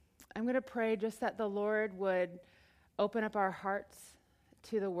I'm going to pray just that the Lord would open up our hearts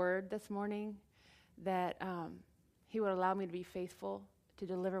to the word this morning, that he would allow me to be faithful to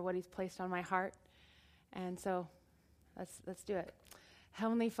deliver what he's placed on my heart. And so let's do it.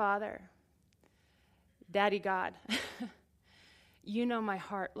 Heavenly Father, Daddy God, you know my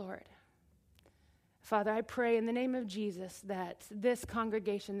heart, Lord. Father, I pray in the name of Jesus that this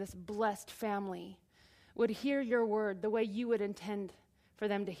congregation, this blessed family, would hear your word the way you would intend for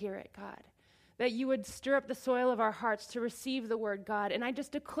them to hear it, God. That you would stir up the soil of our hearts to receive the word, God. And I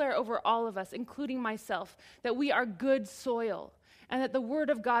just declare over all of us, including myself, that we are good soil, and that the word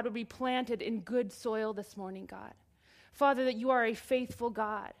of God would be planted in good soil this morning, God. Father, that you are a faithful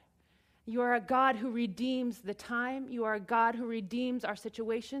God. You are a God who redeems the time. You are a God who redeems our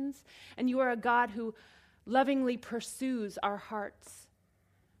situations. And you are a God who lovingly pursues our hearts.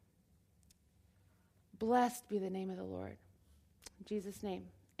 Blessed be the name of the Lord. In Jesus' name,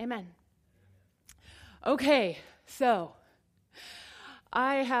 amen. Okay, so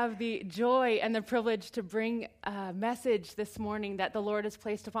I have the joy and the privilege to bring a message this morning that the Lord has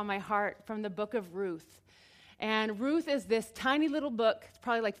placed upon my heart from the book of Ruth. And Ruth is this tiny little book. It's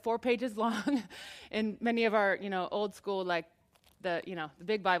probably like 4 pages long in many of our, old school, like the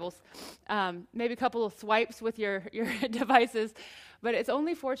big Bibles. Maybe a couple of swipes with your devices. But it's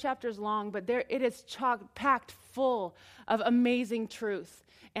only 4 chapters long, but it is packed full of amazing truth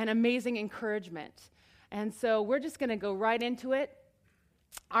and amazing encouragement. And so we're just going to go right into it.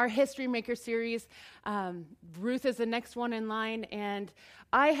 Our History Maker series, Ruth is the next one in line, and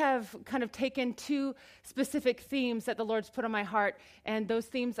I have kind of taken 2 specific themes that the Lord's put on my heart, and those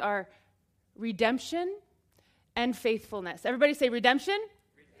themes are redemption and faithfulness. Everybody say redemption.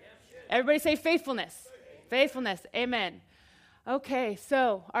 Everybody say faithfulness. Faithfulness. Amen. Okay,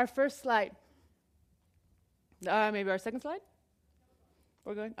 so our first slide. Maybe our second slide?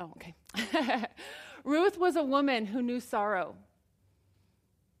 We're going? Oh, okay. Ruth was a woman who knew sorrow.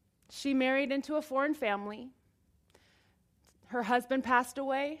 She married into a foreign family. Her husband passed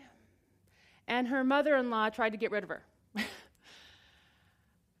away, and her mother-in-law tried to get rid of her.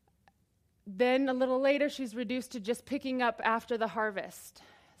 Then a little later, she's reduced to just picking up after the harvest.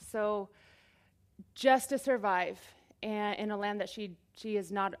 So just to survive in a land that she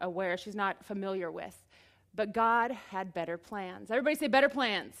is not aware, she's not familiar with. But God had better plans. Everybody say better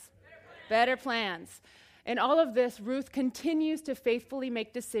plans. Better plans. In all of this, Ruth continues to faithfully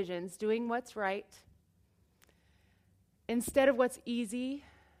make decisions, doing what's right, instead of what's easy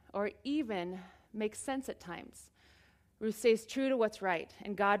or even makes sense at times. Ruth stays true to what's right,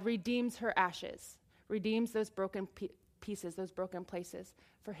 and God redeems her ashes, redeems those broken pieces, those broken places,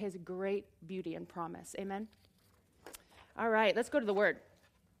 for his great beauty and promise. Amen? All right, let's go to the word.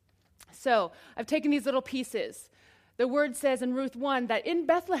 So I've taken these little pieces. The word says in Ruth 1 that in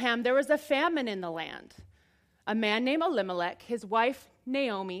Bethlehem there was a famine in the land. A man named Elimelech, his wife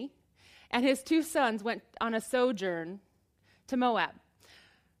Naomi, and his 2 sons went on a sojourn to Moab.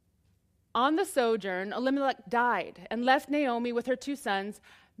 On the sojourn, Elimelech died and left Naomi with her 2 sons,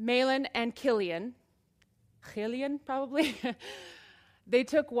 Mahlon and Chilion. Chilion, probably? They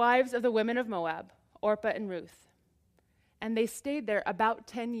took wives of the women of Moab, Orpah and Ruth, and they stayed there about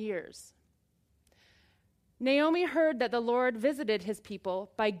 10 years. Naomi heard that the Lord visited his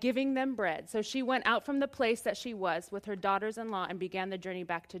people by giving them bread. So she went out from the place that she was with her daughters-in-law and began the journey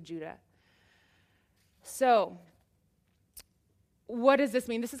back to Judah. So, what does this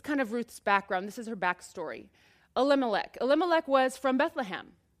mean? This is kind of Ruth's background. This is her backstory. Elimelech. Elimelech was from Bethlehem.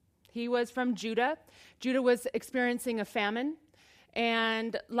 He was from Judah. Judah was experiencing a famine.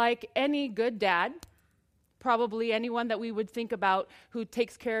 And like any good dad, probably anyone that we would think about who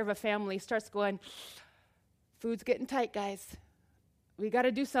takes care of a family starts going, food's getting tight, guys. We got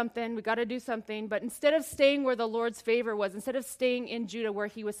to do something. But instead of staying where the Lord's favor was, instead of staying in Judah where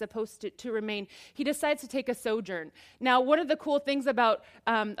he was supposed to remain, he decides to take a sojourn. Now, one of the cool things about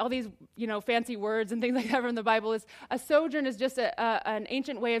all these, fancy words and things like that from the Bible is a sojourn is just an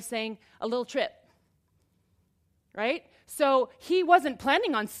ancient way of saying a little trip, right? So he wasn't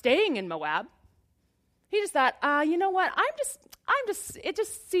planning on staying in Moab. He just thought, you know what? It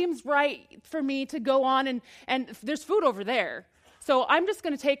just seems right for me to go on and there's food over there. So I'm just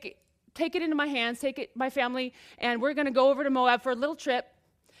going to take it into my hands, my family, and we're going to go over to Moab for a little trip,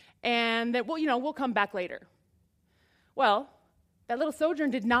 and that we'll come back later. Well, that little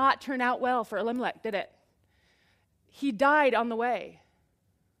sojourn did not turn out well for Elimelech, did it? He died on the way.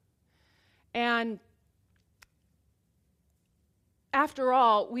 And after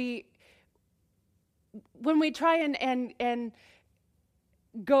all, when we try and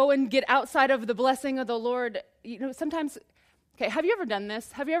go and get outside of the blessing of the Lord, sometimes Okay, have you ever done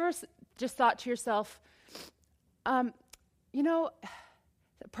this? Have you ever just thought to yourself, the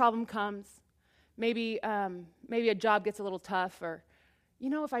problem comes, maybe a job gets a little tough, or,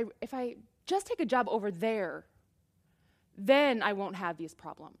 if I just take a job over there, then I won't have these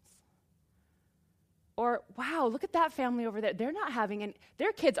problems. Or, wow, look at that family over there. They're not having, and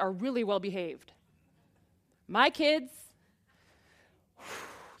their kids are really well behaved. My kids,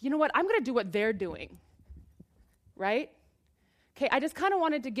 you know what? I'm going to do what they're doing, right? Okay, I just kind of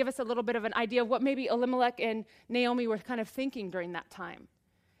wanted to give us a little bit of an idea of what maybe Elimelech and Naomi were kind of thinking during that time.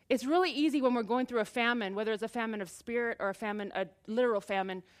 It's really easy when we're going through a famine, whether it's a famine of spirit or a literal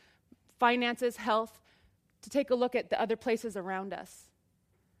famine, finances, health, to take a look at the other places around us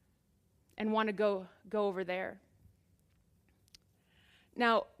and want to go over there.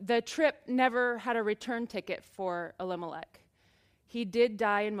 Now, the trip never had a return ticket for Elimelech. He did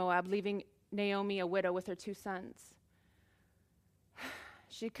die in Moab, leaving Naomi a widow with her 2 sons.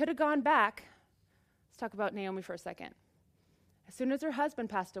 She could have gone back. Let's talk about Naomi for a second. As soon as her husband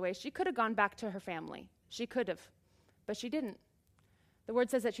passed away, she could have gone back to her family. She could have, but she didn't. The word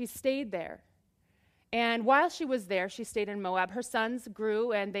says that she stayed there. And while she was there, she stayed in Moab. Her sons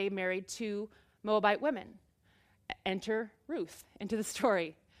grew, and they married 2 Moabite women. Enter Ruth into the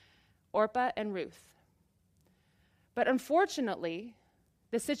story, Orpah and Ruth. But unfortunately,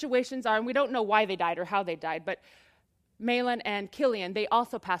 the situations are, and we don't know why they died or how they died, but Mahlon and Chilion, they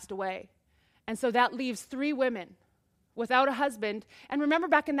also passed away. And so that leaves 3 women without a husband. And remember,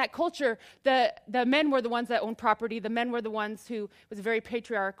 back in that culture, the men were the ones that owned property. The men were the ones who, it was a very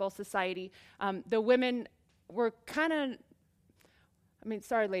patriarchal society. The women were kind of,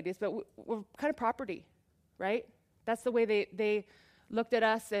 sorry ladies, but we're kind of property, right? That's the way they looked at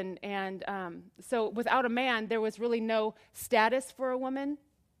us. And so without a man, there was really no status for a woman.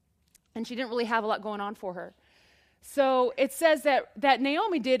 And she didn't really have a lot going on for her. So it says that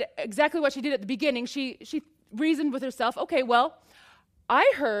Naomi did exactly what she did at the beginning. She reasoned with herself, okay, well,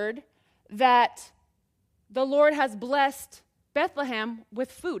 I heard that the Lord has blessed Bethlehem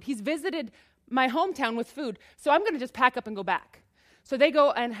with food. He's visited my hometown with food. So I'm going to just pack up and go back. So they go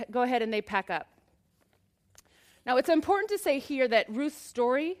ahead and they pack up. Now, it's important to say here that Ruth's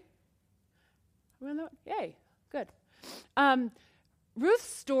story, yay, good. Ruth's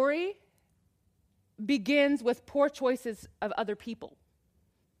story begins with poor choices of other people,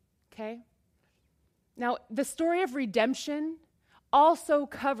 okay? Now, the story of redemption also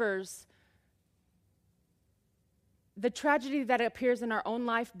covers the tragedy that appears in our own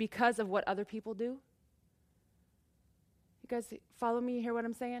life because of what other people do. You guys follow me, hear what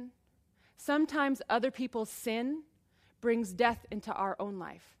I'm saying? Sometimes other people's sin brings death into our own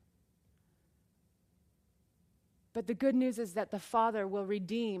life. But the good news is that the Father will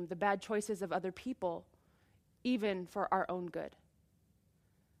redeem the bad choices of other people, even for our own good.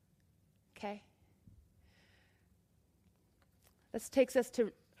 Okay? This takes us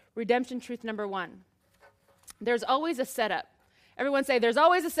to redemption truth number 1. There's always a setup. Everyone say, there's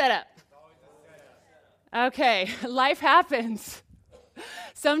always a setup. Okay, life happens.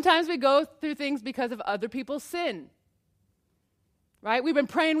 Sometimes we go through things because of other people's sin. Right? We've been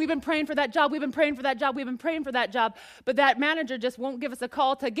praying for that job, we've been praying for that job, but that manager just won't give us a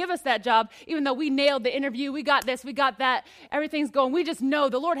call to give us that job, even though we nailed the interview, we got this, we got that, everything's going. We just know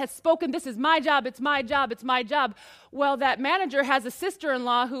the Lord has spoken, this is my job, it's my job, it's my job. Well, that manager has a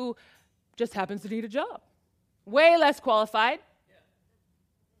sister-in-law who just happens to need a job. Way less qualified.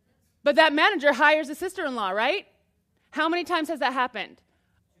 But that manager hires a sister-in-law, right? How many times has that happened?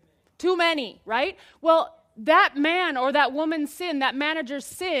 Too many, right? Well, that man or that woman's sin, that manager's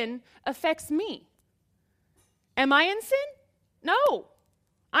sin, affects me. Am I in sin? No.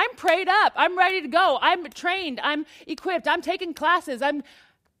 I'm prayed up. I'm ready to go. I'm trained. I'm equipped. I'm taking classes.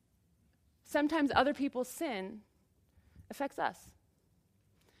 Sometimes other people's sin affects us.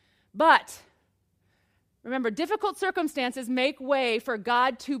 But remember, difficult circumstances make way for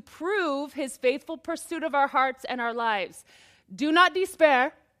God to prove his faithful pursuit of our hearts and our lives. Do not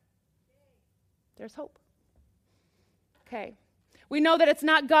despair. There's hope. Okay. We know that it's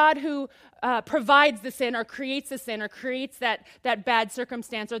not God who provides the sin or creates the sin or creates that bad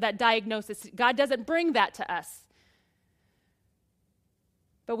circumstance or that diagnosis. God doesn't bring that to us.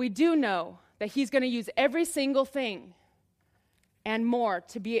 But we do know that he's going to use every single thing and more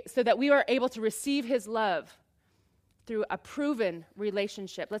so that we are able to receive his love through a proven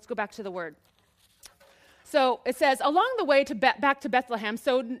relationship. Let's go back to the word. So it says, along the way back to Bethlehem,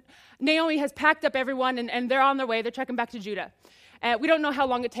 so Naomi has packed up everyone, and they're on their way. They're trekking back to Judah. We don't know how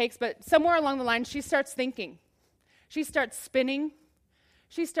long it takes, but somewhere along the line, she starts thinking. She starts spinning.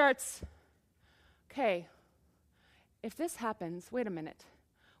 She starts, okay, if this happens, wait a minute.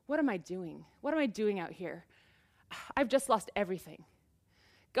 What am I doing? What am I doing out here? I've just lost everything.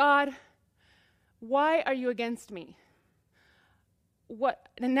 God, why are you against me? What?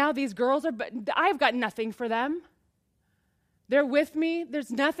 And now these girls are, but I've got nothing for them. They're with me.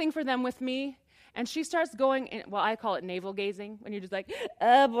 There's nothing for them with me. And she starts going, well, I call it navel gazing, when you're just like,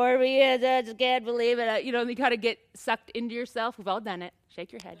 oh, poor me, I just can't believe it. You kind of get sucked into yourself. We've all done it.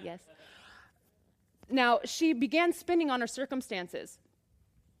 Shake your head, yes. Now, she began spinning on her circumstances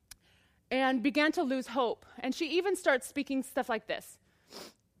and began to lose hope. And she even starts speaking stuff like this.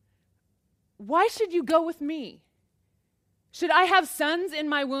 Why should you go with me? Should I have sons in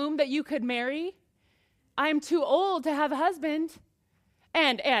my womb that you could marry? I am too old to have a husband.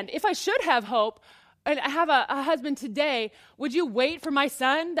 And if I should have hope and I have a husband today, would you wait for my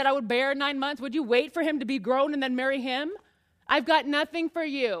son that I would bear 9 months? Would you wait for him to be grown and then marry him? I've got nothing for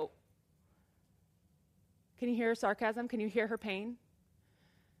you. Can you hear her sarcasm? Can you hear her pain?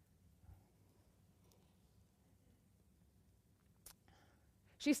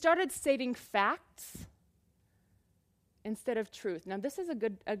 She started stating facts instead of truth. Now, this is a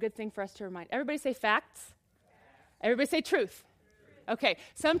good thing for us to remind. Everybody say facts. Everybody say truth. Okay,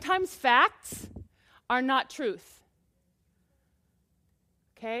 sometimes facts are not truth.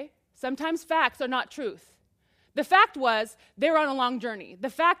 Okay? Sometimes facts are not truth. The fact was they were on a long journey. The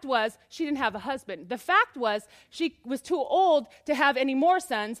fact was she didn't have a husband. The fact was she was too old to have any more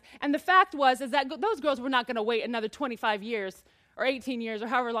sons. And the fact was that those girls were not going to wait another 25 years or 18 years or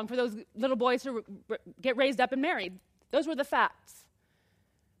however long for those little boys to get raised up and married. Those were the facts.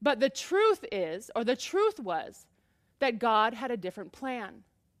 But the truth was that God had a different plan.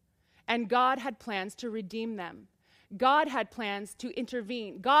 And God had plans to redeem them. God had plans to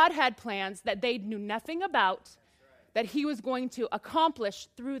intervene. God had plans that they knew nothing about, that he was going to accomplish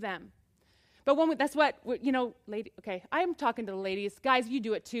through them. But that's what, okay, I'm talking to the ladies. Guys, you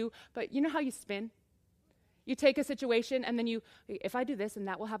do it too, but you know how you spin? You take a situation and then if I do this, and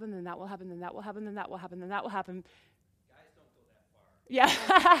that will happen, then that will happen, then that will happen, then that will happen, then that will happen.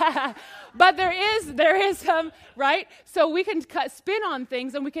 Yeah, but there is some, right? So we can spin on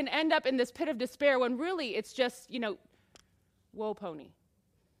things and we can end up in this pit of despair when really it's just, whoa, pony.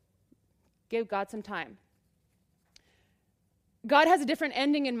 Give God some time. God has a different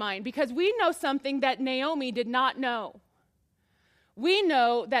ending in mind because we know something that Naomi did not know. We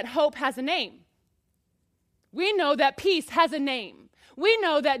know that hope has a name. We know that peace has a name. We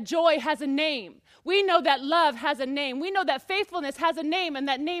know that joy has a name. We know that love has a name. We know that faithfulness has a name, and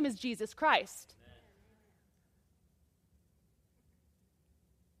that name is Jesus Christ.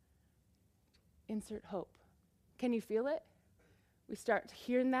 Amen. Insert hope. Can you feel it? We start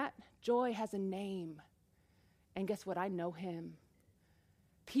hearing that. Joy has a name. And guess what? I know him.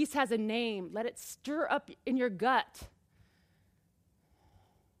 Peace has a name. Let it stir up in your gut.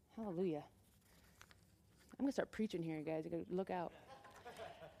 Hallelujah. I'm going to start preaching here, you guys. You got to look out.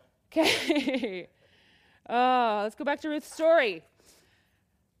 Okay. Let's go back to Ruth's story.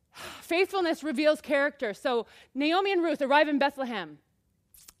 Faithfulness reveals character. So Naomi and Ruth arrive in Bethlehem.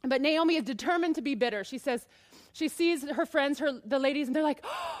 But Naomi is determined to be bitter. She says, she sees her friends, the ladies, and they're like,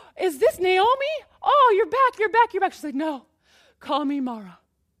 oh, is this Naomi? Oh, you're back. She's like, no, call me Mara,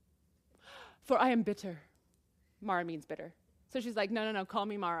 for I am bitter. Mara means bitter. So she's like, no, call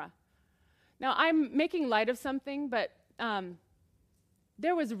me Mara. Now, I'm making light of something, but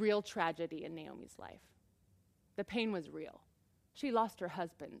there was real tragedy in Naomi's life. The pain was real. She lost her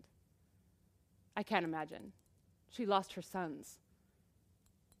husband. I can't imagine. She lost her sons.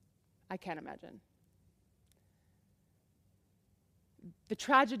 I can't imagine. The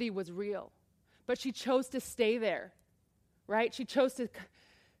tragedy was real, but she chose to stay there, right? She chose to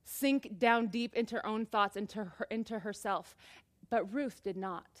sink down deep into her own thoughts, into herself. But Ruth did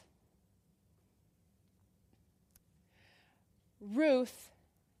not. Ruth,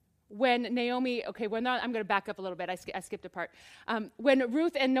 when Naomi, I'm going to back up a little bit. I skipped a part. When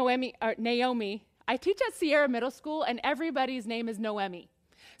Ruth and Naomi, I teach at Sierra Middle School, and everybody's name is Noemi.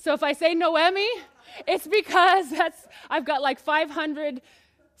 So if I say Noemi, it's because I've got like 500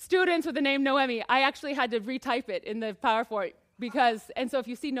 students with the name Noemi. I actually had to retype it in the PowerPoint and so if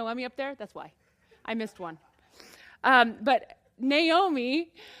you see Noemi up there, that's why. I missed one. But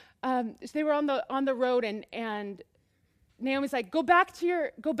Naomi, they were on the road, and Naomi's like, go back to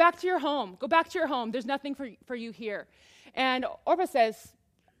your home. Go back to your home. There's nothing for you here. And Orpah says,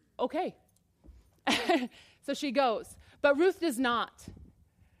 okay. So she goes. But Ruth does not.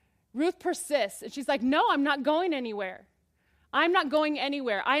 Ruth persists. And she's like, no, I'm not going anywhere. I'm not going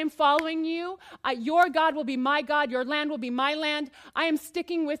anywhere. I am following you. Your God will be my God. Your land will be my land. I am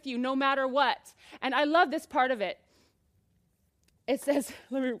sticking with you no matter what. And I love this part of it. It says,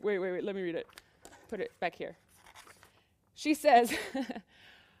 let me read it. Put it back here. She says,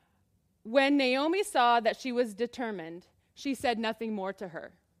 when Naomi saw that she was determined, she said nothing more to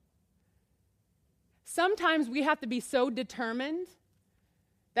her. Sometimes we have to be so determined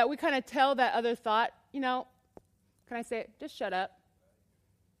that we kind of tell that other thought, can I say it? Just shut up.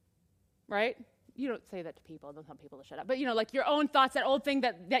 Right? You don't say that to people. Don't tell people to shut up. But, like your own thoughts, that old thing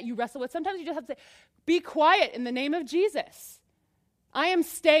that you wrestle with. Sometimes you just have to say, be quiet in the name of Jesus. I am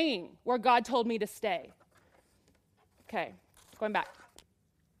staying where God told me to stay. Okay, going back.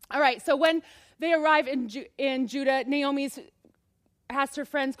 All right, so when they arrive in Judah, Naomi has her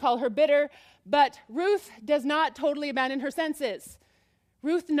friends call her bitter, but Ruth does not totally abandon her senses.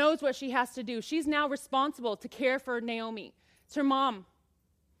 Ruth knows what she has to do. She's now responsible to care for Naomi. It's her mom.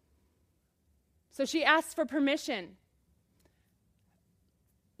 So she asks for permission.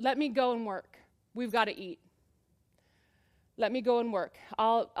 Let me go and work. We've got to eat. Let me go and work.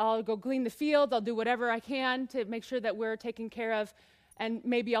 I'll go glean the fields. I'll do whatever I can to make sure that we're taken care of, and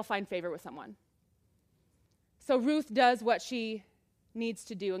maybe I'll find favor with someone. So Ruth does what she needs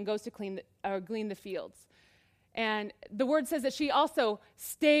to do and goes to glean the fields. And the word says that she also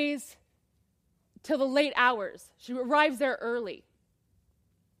stays till the late hours. She arrives there early.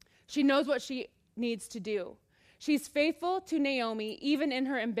 She knows what she needs to do. She's faithful to Naomi, even in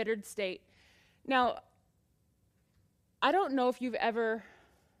her embittered state. Now, I don't know if you've ever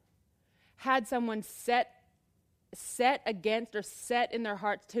had someone set against or set in their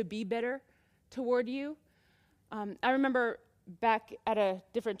hearts to be bitter toward you. I remember back at a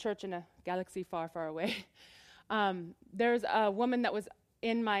different church in a galaxy far, far away, there's a woman that was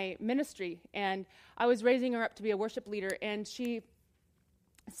in my ministry, and I was raising her up to be a worship leader, and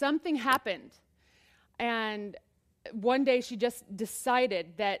something happened. And one day she just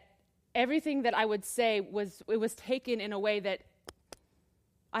decided that everything that I would say was taken in a way that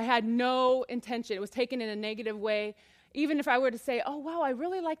I had no intention. It was taken in a negative way. Even if I were to say, oh, wow, I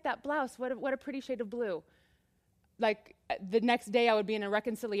really like that blouse. What a pretty shade of blue. Like the next day I would be in a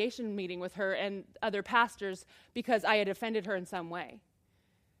reconciliation meeting with her and other pastors because I had offended her in some way.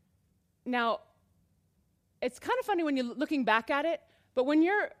 Now, it's kind of funny when you're looking back at it, but when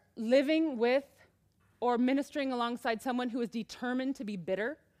you're living with or ministering alongside someone who is determined to be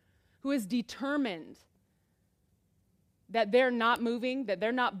bitter, who is determined that they're not moving, that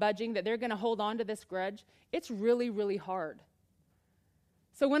they're not budging, that they're going to hold on to this grudge, it's really, really hard.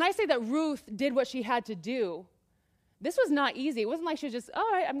 So when I say that Ruth did what she had to do, this was not easy. It wasn't like she was just,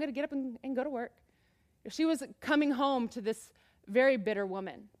 all right, I'm going to get up and go to work. She was coming home to this very bitter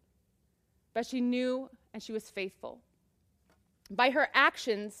woman. But she knew and she was faithful. By her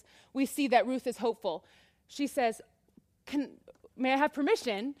actions, we see that Ruth is hopeful. She says, may I have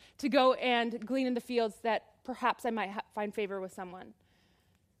permission to go and glean in the fields that perhaps I might find favor with someone?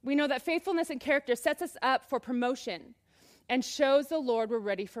 We know that faithfulness and character sets us up for promotion and shows the Lord we're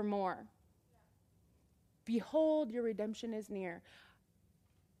ready for more. Behold, your redemption is near.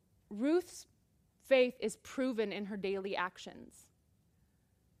 Ruth's faith is proven in her daily actions.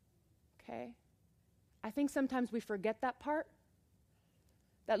 Okay? I think sometimes we forget that part.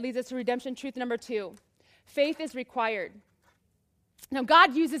 That leads us to redemption truth number 2. Faith is required. Now,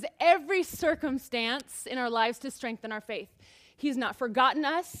 God uses every circumstance in our lives to strengthen our faith. He's not forgotten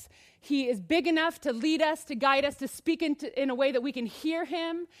us. He is big enough to lead us, to guide us, to speak in a way that we can hear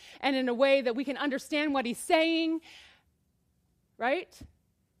him and in a way that we can understand what he's saying. Right?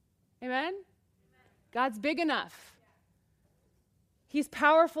 Amen? God's big enough. He's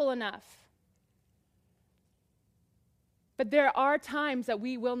powerful enough. But there are times that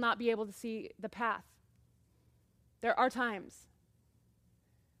we will not be able to see the path. There are times.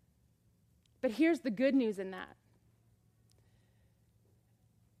 But here's the good news in that.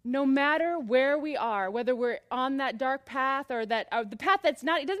 No matter where we are, whether we're on that dark path or the path that's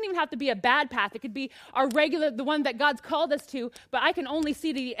not, it doesn't even have to be a bad path. It could be our regular, the one that God's called us to, but I can only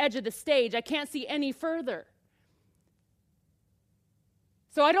see to the edge of the stage. I can't see any further.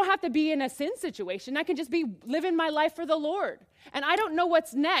 So I don't have to be in a sin situation. I can just be living my life for the Lord. And I don't know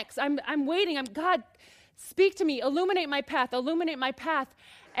what's next. I'm waiting. God, speak to me. Illuminate my path. Illuminate my path.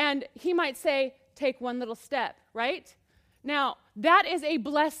 And he might say, take one little step, right? Now, that is a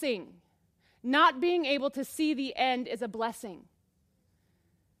blessing. Not being able to see the end is a blessing.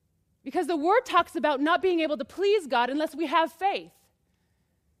 Because the word talks about not being able to please God unless we have faith.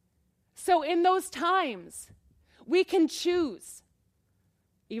 So in those times, we can choose.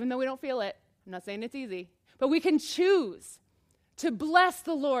 Even though we don't feel it. I'm not saying it's easy. But we can choose to bless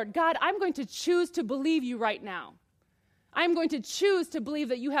the Lord. God, I'm going to choose to believe you right now. I'm going to choose to believe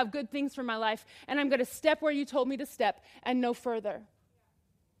that you have good things for my life, and I'm going to step where you told me to step and no further.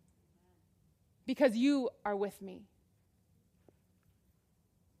 Because you are with me.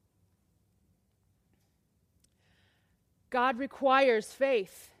 God requires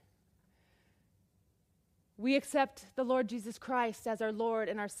faith. We accept the Lord Jesus Christ as our Lord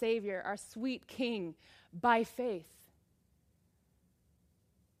and our Savior, our sweet King, by faith.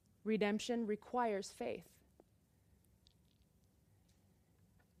 Redemption requires faith.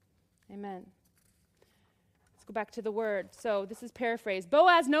 Amen. Let's go back to the word. So this is paraphrase.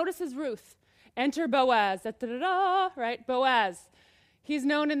 Boaz notices Ruth. Enter Boaz. Da-da-da-da, right? Boaz. He's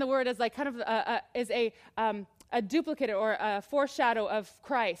known in the word as like kind of a duplicate or a foreshadow of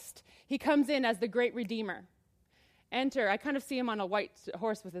Christ. He comes in as the great redeemer. Enter. I kind of see him on a white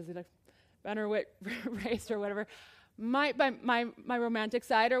horse with his banner race or whatever. My romantic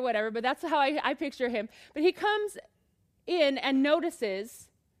side or whatever, but that's how I picture him. But he comes in and notices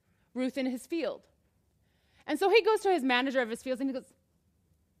Ruth in his field. And so he goes to his manager of his fields and he goes,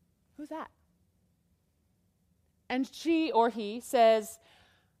 who's that? And she or he says,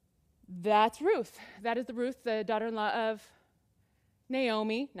 that's Ruth. That is the Ruth, the daughter-in-law of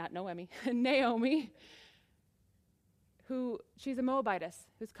Naomi, not Noemi, Naomi, she's a Moabitess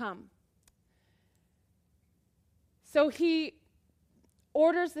who's come. So he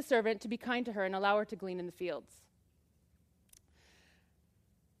orders the servant to be kind to her and allow her to glean in the fields.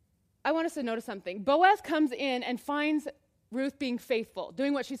 I want us to notice something. Boaz comes in and finds Ruth being faithful,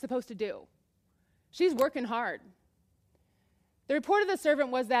 doing what she's supposed to do. She's working hard. The report of the servant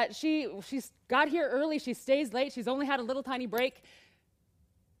was that she's got here early, she stays late, she's only had a little tiny break.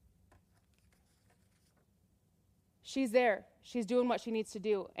 She's there. She's doing what she needs to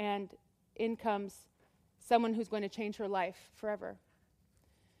do, and in comes someone who's going to change her life forever.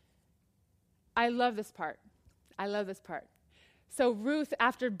 I love this part. So Ruth,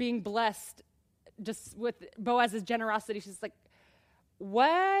 after being blessed just with Boaz's generosity, she's like,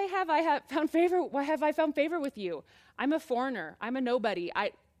 why have I found favor with you? I'm a foreigner. I'm a nobody.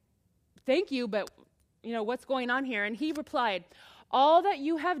 Thank you, but what's going on here? And he replied, all that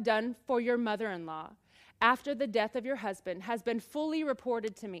you have done for your mother-in-law after the death of your husband has been fully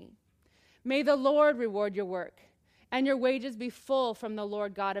reported to me. May the Lord reward your work, and your wages be full from the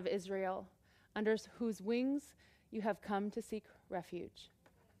Lord God of Israel, under whose wings you have come to seek refuge.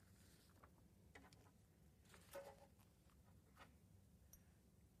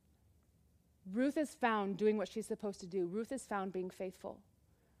 Ruth is found doing what she's supposed to do. Ruth is found being faithful.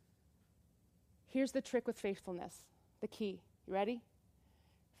 Here's the trick with faithfulness, the key. You ready?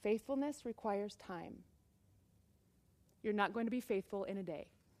 Faithfulness requires time. You're not going to be faithful in a day.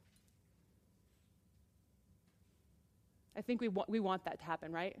 I think we want that to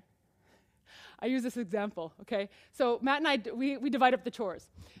happen, right? I use this example, okay? So Matt and I, we divide up the chores.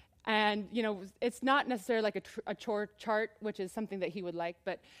 And, it's not necessarily like a chore chart, which is something that he would like,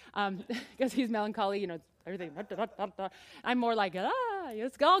 but because he's melancholy, everything. I'm more like,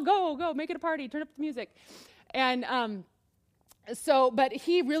 let's go, make it a party, turn up the music. And but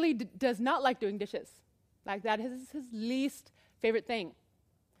he really does not like doing dishes. Like that is his least favorite thing.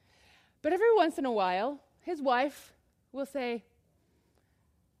 But every once in a while, his wife will say,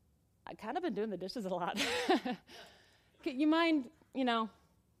 I've kind of been doing the dishes a lot. You mind,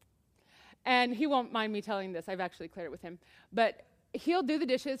 And he won't mind me telling this. I've actually cleared it with him. But he'll do the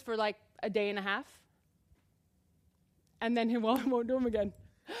dishes for like a day and a half. And then he won't do them again.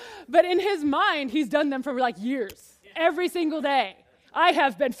 But in his mind, he's done them for like years. Every single day. I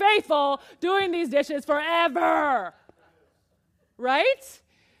have been faithful doing these dishes forever. Right?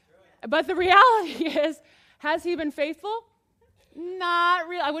 But the reality is, has he been faithful? Not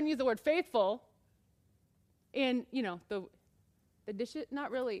really. I wouldn't use the word faithful in, the dishes.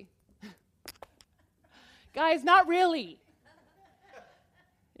 Not really. Guys, not really.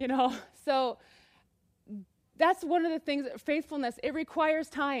 So that's one of the things, faithfulness, it requires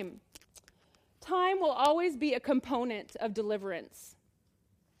time. Time will always be a component of deliverance.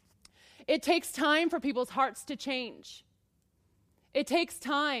 It takes time for people's hearts to change. It takes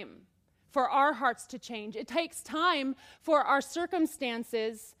time for our hearts to change. It takes time for our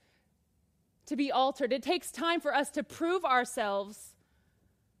circumstances to be altered. It takes time for us to prove ourselves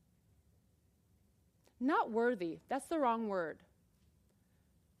not worthy. That's the wrong word.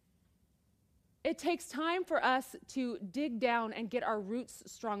 It takes time for us to dig down and get our roots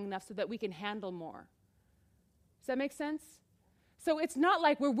strong enough so that we can handle more. Does that make sense? So it's not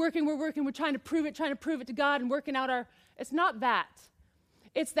like we're working, we're trying to prove it to God and working out it's not that.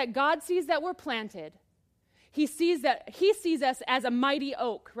 It's that God sees that we're planted. He sees us as a mighty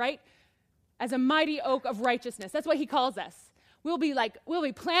oak, right? as a mighty oak of righteousness. That's what he calls us. We'll be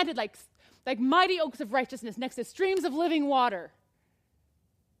planted like mighty oaks of righteousness next to streams of living water.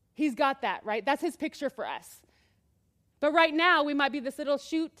 He's got that, right? That's his picture for us. But right now, we might be this little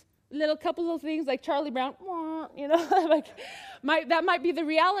couple of things like Charlie Brown, that might be the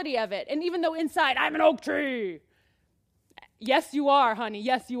reality of it. And even though inside, I'm an oak tree. Yes, you are, honey.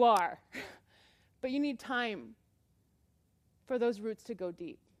 Yes, you are. But you need time for those roots to go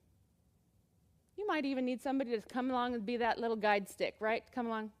deep. You might even need somebody to come along and be that little guide stick, right? Come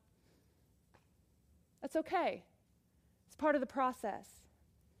along. That's okay. It's part of the process.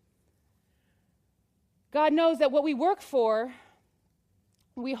 God knows that what we work for,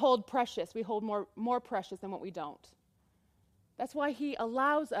 we hold precious. We hold more precious than what we don't. That's why he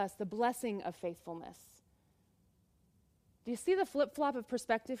allows us the blessing of faithfulness. Do you see the flip-flop of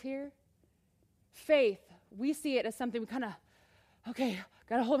perspective here? Faith, we see it as something we kind of, okay,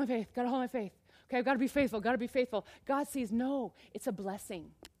 got to hold my faith. Okay, I've got to be faithful. God sees, no, it's a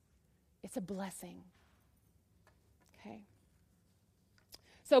blessing. It's a blessing. Okay.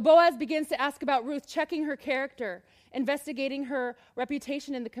 So Boaz begins to ask about Ruth, checking her character, investigating her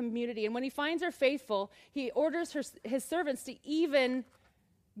reputation in the community. And when he finds her faithful, he orders his servants to even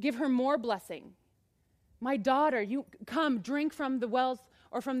give her more blessing. My daughter, you come, drink from the wells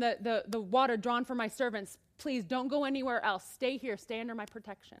or from the water drawn from my servants. Please don't go anywhere else. Stay here. Stay under my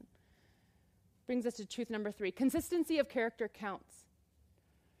protection. Brings us to truth number 3. Consistency of character counts.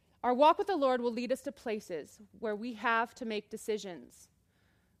 Our walk with the Lord will lead us to places where we have to make decisions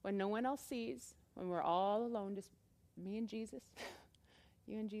when no one else sees, when we're all alone, just me and Jesus,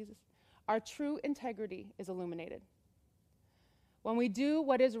 you and Jesus. Our true integrity is illuminated. When we do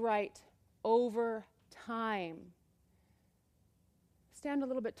what is right over time, stand a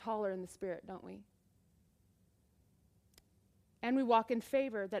little bit taller in the spirit, don't we? And we walk in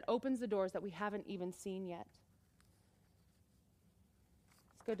favor that opens the doors that we haven't even seen yet.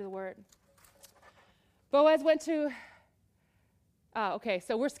 Let's go to the word. Boaz went to... okay,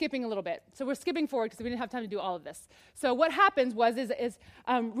 so we're skipping a little bit. So we're skipping forward because we didn't have time to do all of this. So what happens is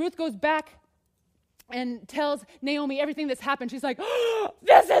Ruth goes back and tells Naomi everything that's happened. She's like, oh,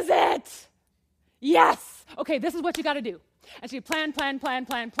 this is it! Yes! Okay, this is what you got to do. And she plan,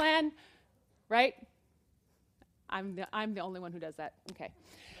 right? I'm the only one who does that. Okay.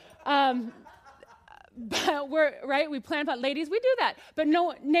 But we plan, ladies, we do that. But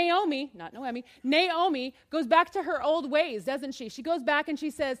no, Naomi goes back to her old ways, doesn't she? She goes back and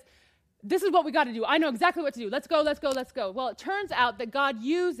she says, this is what we got to do. I know exactly what to do. Let's go. Well, it turns out that God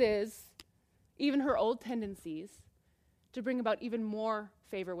uses even her old tendencies to bring about even more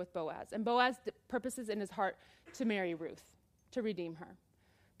favor with Boaz. And Boaz purposes in his heart to marry Ruth, to redeem her.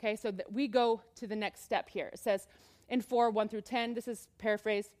 Okay, so we go to the next step here. It says in 4:1-10, this is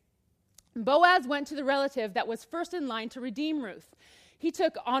paraphrased, Boaz went to the relative that was first in line to redeem Ruth. He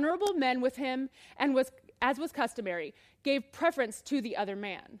took honorable men with him and as was customary, gave preference to the other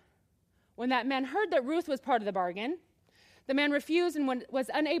man. When that man heard that Ruth was part of the bargain, the man refused and was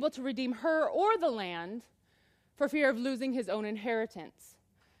unable to redeem her or the land for fear of losing his own inheritance.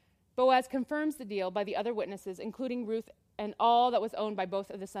 Boaz confirms the deal by the other witnesses, including Ruth and all that was owned by both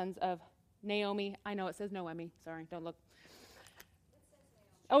of the sons of Naomi. I know it says Noemi. Sorry, don't look.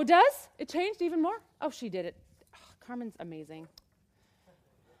 Oh, it does? It changed even more? Oh, she did it. Oh, Carmen's amazing.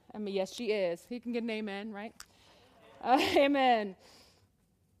 I mean, yes, she is. He can get an amen, right? Amen.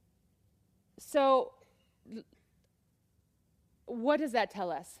 So, what does that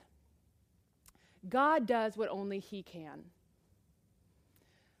tell us? God does what only he can.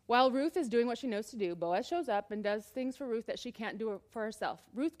 While Ruth is doing what she knows to do, Boaz shows up and does things for Ruth that she can't do for herself.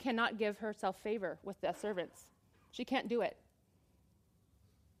 Ruth cannot give herself favor with the servants. She can't do it.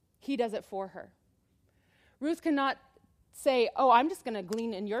 He does it for her. Ruth cannot say, oh, I'm just going to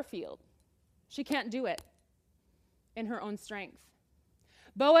glean in your field. She can't do it in her own strength.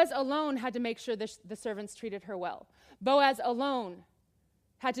 Boaz alone had to make sure the servants treated her well. Boaz alone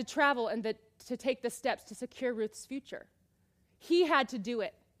had to travel and to take the steps to secure Ruth's future. He had to do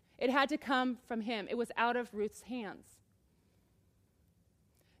it. It had to come from him. It was out of Ruth's hands.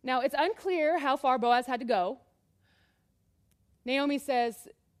 Now, it's unclear how far Boaz had to go. Naomi says,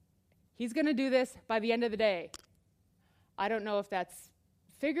 he's going to do this by the end of the day. I don't know if that's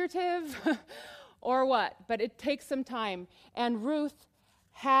figurative or what, but it takes some time. And Ruth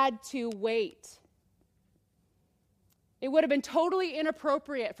had to wait. It would have been totally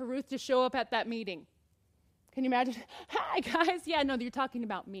inappropriate for Ruth to show up at that meeting. Can you imagine? Hi, guys. Yeah, no, you're talking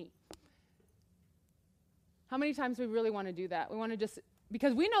about me. How many times do we really want to do that? We want to just,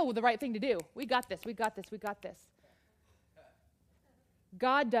 because we know the right thing to do. We got this.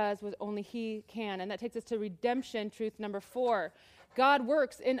 God does what only he can. And that takes us to redemption truth number 4. God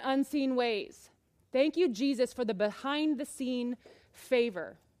works in unseen ways. Thank you, Jesus, for the behind-the-scene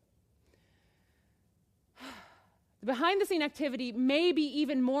favor. The behind-the-scene activity may be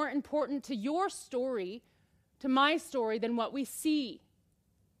even more important to your story, to my story, than what we see.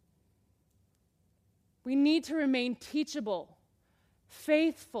 We need to remain teachable,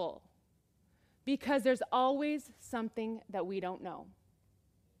 faithful, because there's always something that we don't know.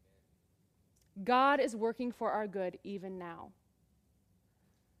 God is working for our good even now.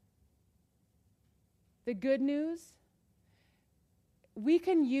 The good news, we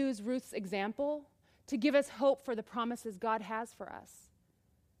can use Ruth's example to give us hope for the promises God has for us.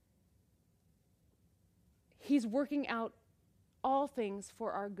 He's working out all things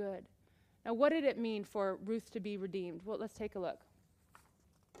for our good. Now, what did it mean for Ruth to be redeemed? Well, let's take a look.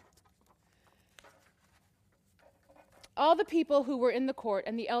 All the people who were in the court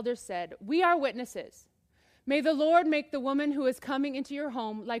and the elders said, "We are witnesses. May the Lord make the woman who is coming into your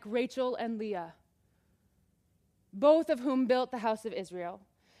home like Rachel and Leah, both of whom built the house of Israel.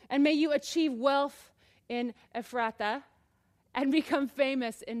 And may you achieve wealth in Ephrathah and become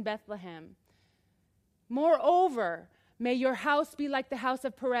famous in Bethlehem. Moreover, may your house be like the house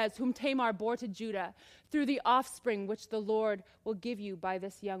of Perez, whom Tamar bore to Judah, through the offspring which the Lord will give you by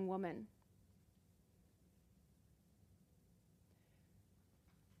this young woman."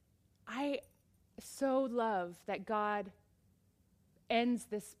 I so love that God ends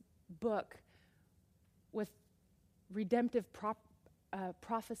this book with redemptive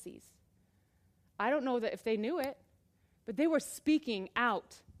prophecies. I don't know that if they knew it, but they were speaking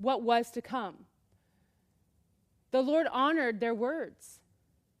out what was to come. The Lord honored their words.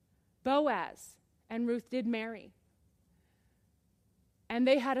 Boaz and Ruth did marry. And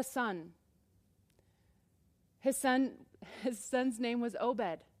they had a son. His son's name was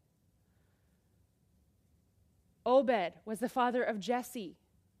Obed. Obed was the father of Jesse.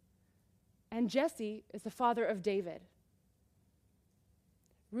 And Jesse is the father of David.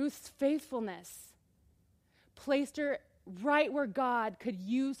 Ruth's faithfulness placed her right where God could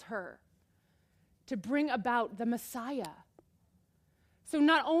use her to bring about the Messiah. So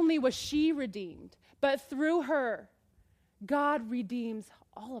not only was she redeemed, but through her, God redeems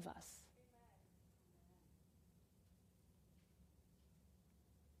all of us.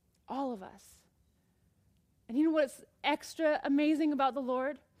 All of us. And you know what's extra amazing about the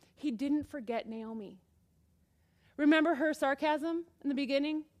Lord? He didn't forget Naomi. Remember her sarcasm in the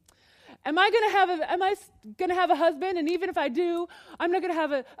beginning? Am I going to have a husband? And even if I do, I'm not going to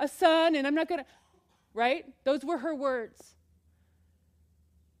have a son, and I'm not going to, right? Those were her words.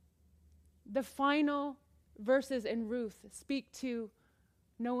 The final verses in Ruth speak to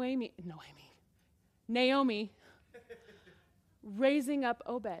Naomi raising up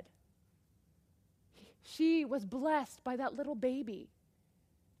Obed. She was blessed by that little baby.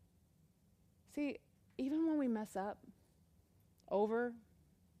 See, even when we mess up over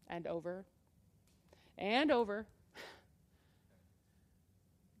and over and over,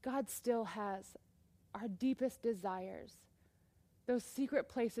 God still has our deepest desires, those secret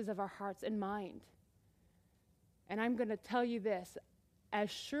places of our hearts in mind. And I'm going to tell you this, as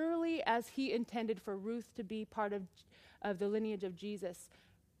surely as he intended for Ruth to be part of the lineage of Jesus,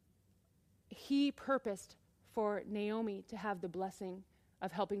 he purposed for Naomi to have the blessing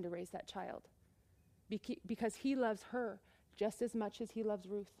of helping to raise that child. Because he loves her just as much as he loves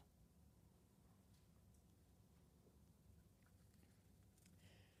Ruth.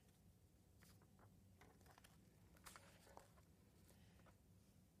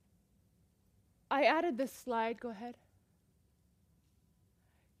 I added this slide. Go ahead.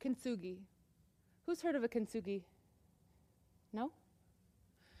 Kintsugi. Who's heard of a kintsugi? No?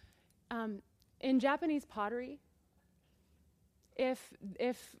 In Japanese pottery, if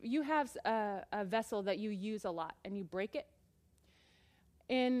you have a vessel that you use a lot and you break it,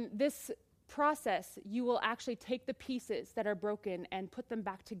 in this process, you will actually take the pieces that are broken and put them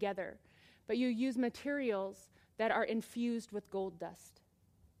back together. But you use materials that are infused with gold dust.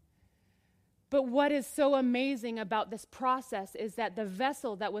 But what is so amazing about this process is that the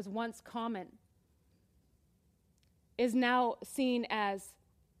vessel that was once common is now seen as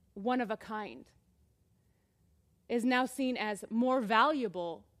one of a kind, is now seen as more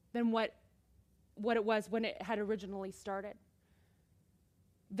valuable than what it was when it had originally started.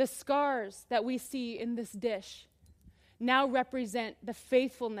 The scars that we see in this dish now represent the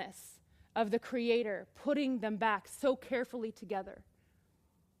faithfulness of the Creator, putting them back so carefully together.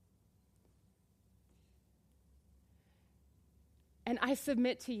 And I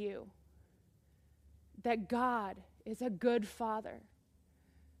submit to you that God is a good Father,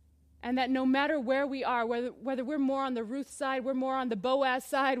 And that no matter where we are, whether we're more on the Ruth side, we're more on the Boaz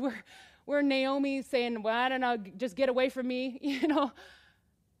side, we're Naomi saying, well, I don't know, just get away from me,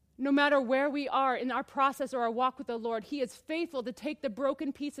 No matter where we are in our process or our walk with the Lord, He is faithful to take the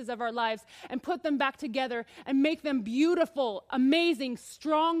broken pieces of our lives and put them back together and make them beautiful, amazing,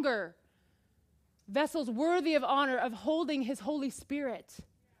 stronger vessels worthy of honor, of holding His Holy Spirit.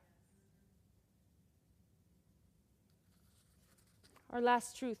 Our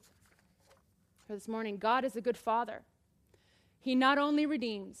last truth for this morning: God is a good Father. He not only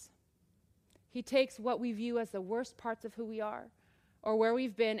redeems, He takes what we view as the worst parts of who we are or where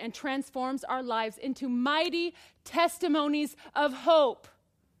we've been and transforms our lives into mighty testimonies of hope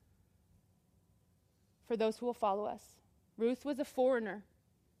for those who will follow us. Ruth was a foreigner,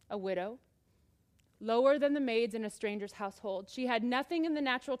 a widow, lower than the maids in a stranger's household. She had nothing in the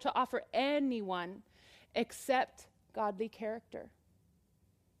natural to offer anyone except godly character.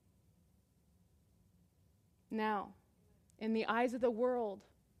 Now, in the eyes of the world,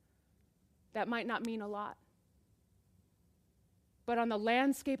 that might not mean a lot. But on the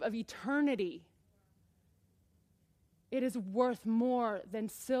landscape of eternity, it is worth more than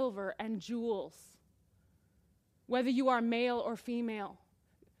silver and jewels. Whether you are male or female,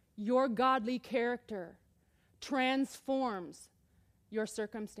 your godly character transforms your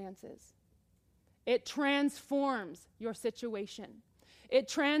circumstances. It transforms your situation. It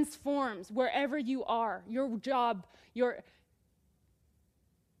transforms wherever you are, your job,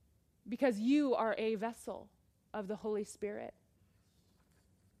 because you are a vessel of the Holy Spirit.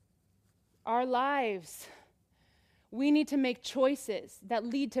 Our lives, we need to make choices that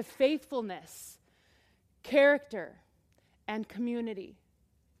lead to faithfulness, character, and community.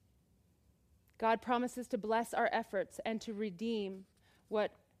 God promises to bless our efforts and to redeem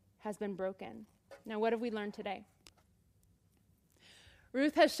what has been broken. Now, what have we learned today?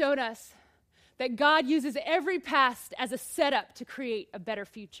 Ruth has shown us that God uses every past as a setup to create a better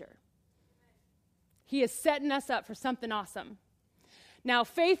future. He is setting us up for something awesome. Now,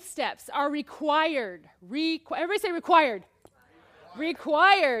 faith steps are required. Everybody say required.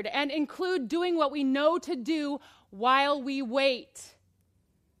 Required, and include doing what we know to do while we wait.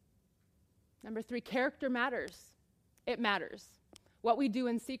 Number 3, character matters. It matters. What we do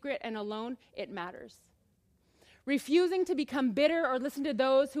in secret and alone, it matters. Refusing to become bitter or listen to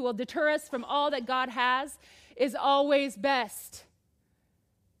those who will deter us from all that God has is always best.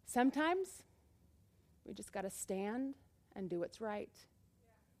 Sometimes we just got to stand and do what's right.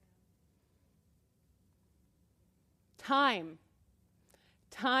 Time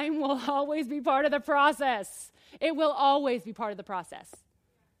will always be part of the process. It will always be part of the process.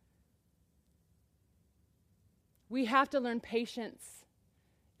 We have to learn patience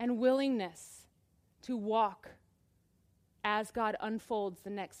and willingness to walk as God unfolds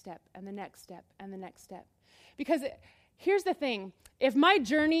the next step and the next step and the next step. Because here's the thing. If my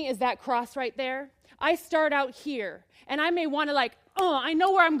journey is that cross right there, I start out here, and I may want to I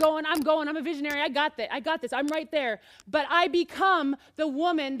know where I'm going, I'm a visionary, I got this, I'm right there. But I become the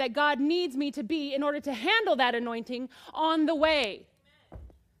woman that God needs me to be in order to handle that anointing on the way.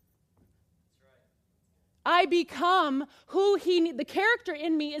 I become who the character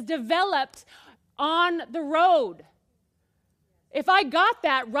in me is developed on the road. If I got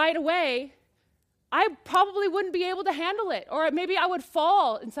that right away, I probably wouldn't be able to handle it, or maybe I would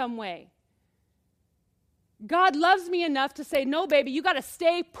fall in some way. God loves me enough to say, no, baby, you got to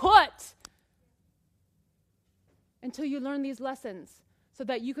stay put until you learn these lessons so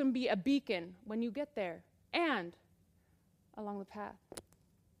that you can be a beacon when you get there and along the path.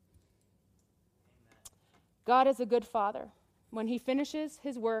 God is a good Father. When He finishes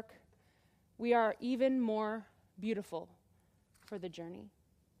His work, we are even more beautiful for the journey.